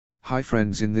Hi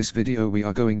friends, in this video we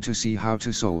are going to see how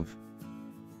to solve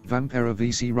WampServer Error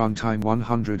VCRUNTIME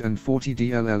 140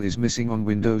 DLL is missing on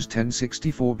Windows 10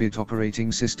 64-bit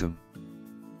operating system.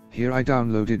 Here I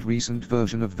downloaded recent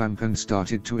version of WampServer and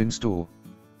started to install.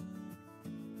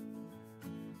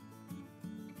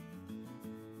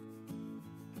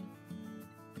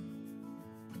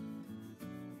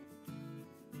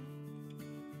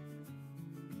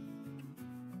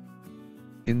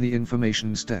 In the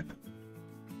information step,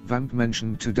 WampServer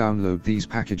mentioned to download these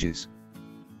packages.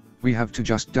 We have to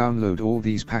just download all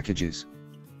these packages.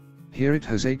 Here it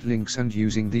has 8 links, and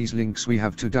using these links we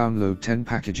have to download 10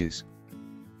 packages.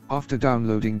 After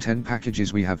downloading 10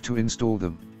 packages we have to install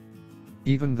them.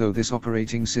 Even though this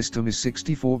operating system is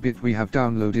 64-bit, we have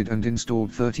downloaded and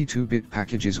installed 32-bit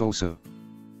packages also.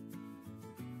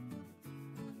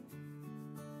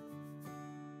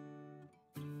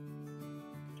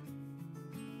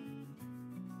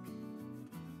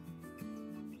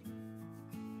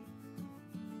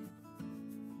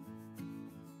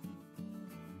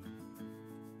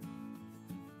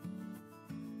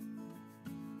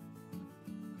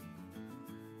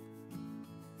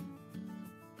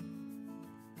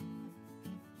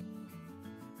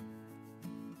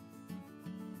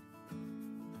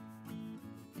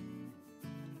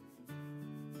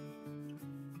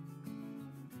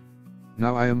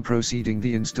 Now I am proceeding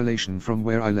the installation from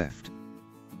where I left.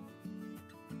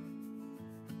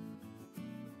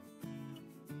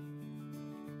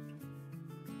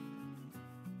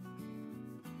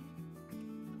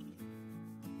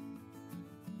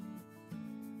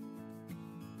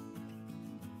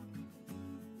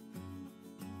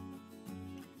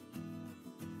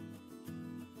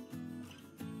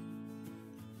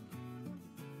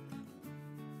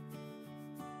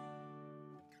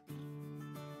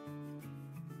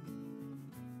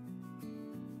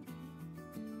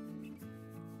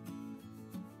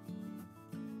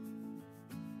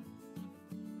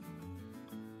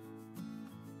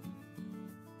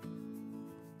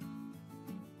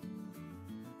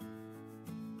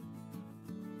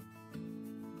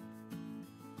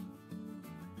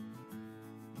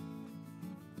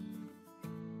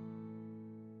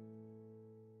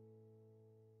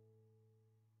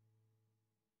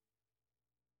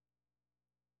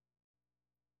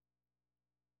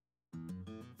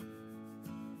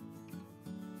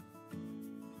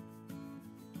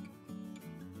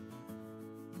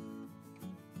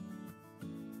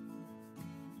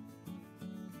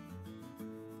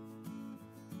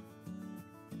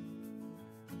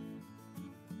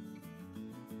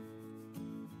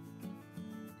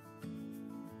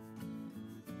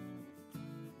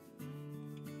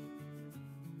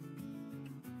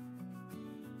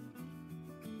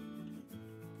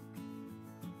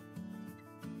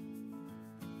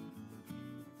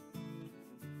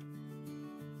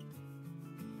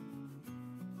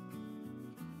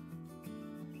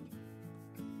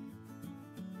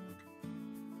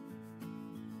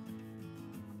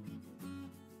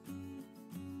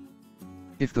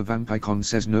 If the WAMP icon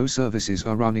says no services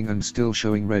are running and still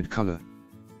showing red color,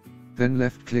 then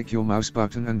left click your mouse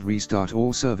button and restart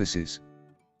all services.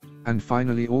 And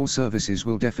finally all services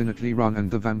will definitely run and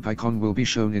the WAMP icon will be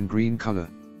shown in green color.